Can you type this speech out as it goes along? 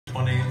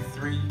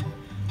3.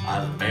 I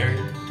was married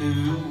to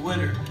a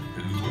widow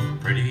who was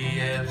pretty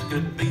as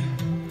could be.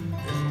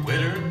 This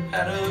widow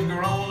had a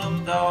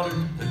grown-up daughter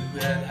who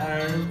had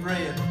hair of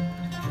red.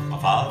 My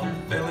father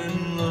fell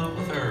in love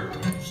with her,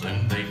 and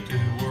soon they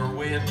two were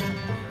wed.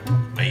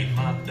 Made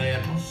my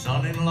dad my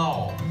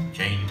son-in-law,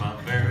 changed my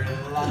very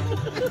life.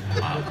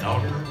 My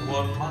daughter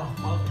was my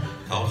mother,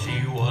 'cause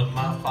she was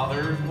my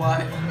father's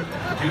wife.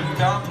 To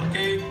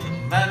complicate the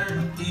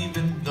matter,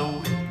 even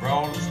though it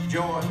brought us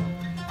joy,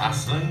 I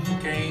soon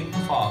became the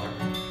father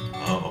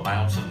of a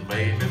bouncing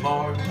baby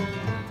boy.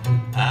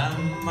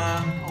 I'm my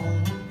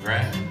own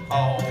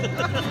grandpa.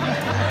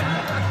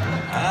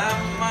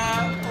 I'm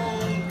my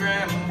own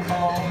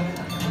grandpa.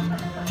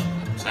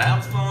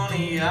 Sounds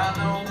funny, I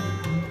know,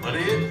 but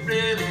it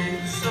really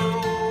is so.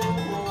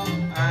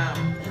 I'm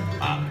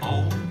my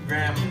own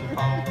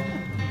grandpa.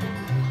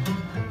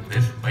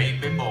 This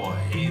baby boy,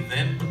 he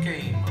then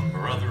became a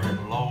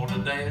brother-in-law to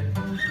Dad.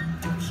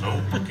 So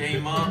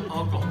became my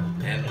uncle,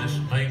 and this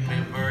made me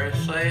very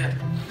sad.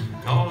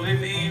 'Cause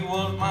if he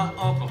was my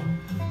uncle,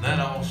 that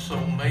also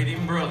made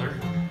him brother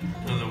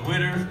to the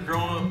widow's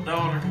grown-up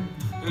daughter,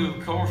 who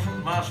of course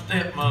was my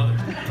stepmother.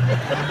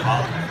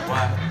 Father's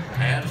wife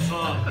had a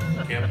son,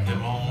 kept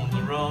him on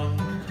the run.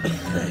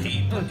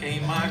 He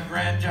became my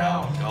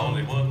grandchild, 'cause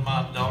he was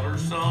my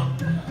daughter's son.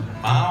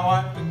 My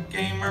wife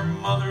became her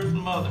mother's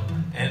mother,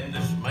 and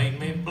this made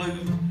me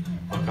blue,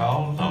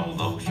 because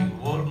although she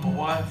was my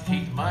wife,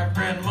 she's my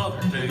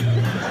grandmother too.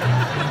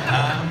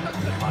 I'm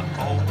my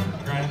own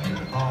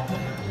grandpa.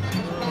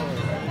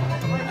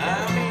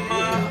 I'm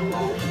my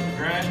own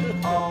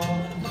grandpa.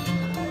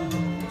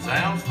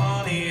 Sounds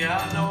funny,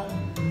 I know,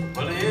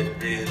 but it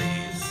really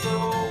is so.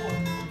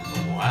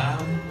 Oh,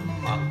 I'm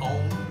my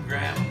own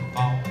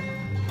grandpa.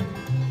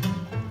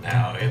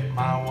 Now, if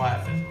my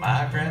wife is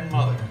my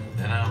grandmother,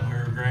 then I'm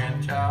her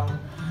grandchild.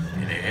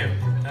 And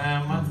every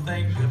time I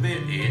think of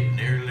it, it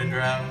nearly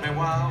drives me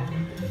wild.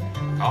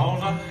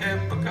 'Cause I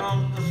have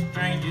become the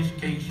strangest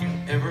case you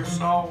ever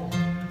saw.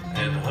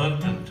 As a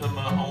husband to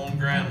my own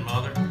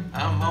grandmother,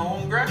 I'm my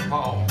own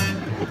grandpa.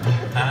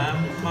 I'm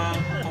my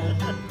own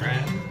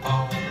grandpa.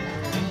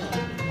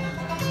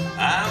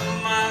 I'm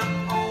my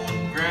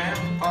own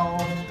grandpa.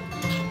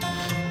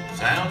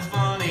 Sounds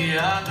funny,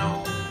 I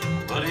know,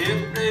 but it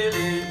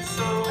really is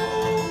so.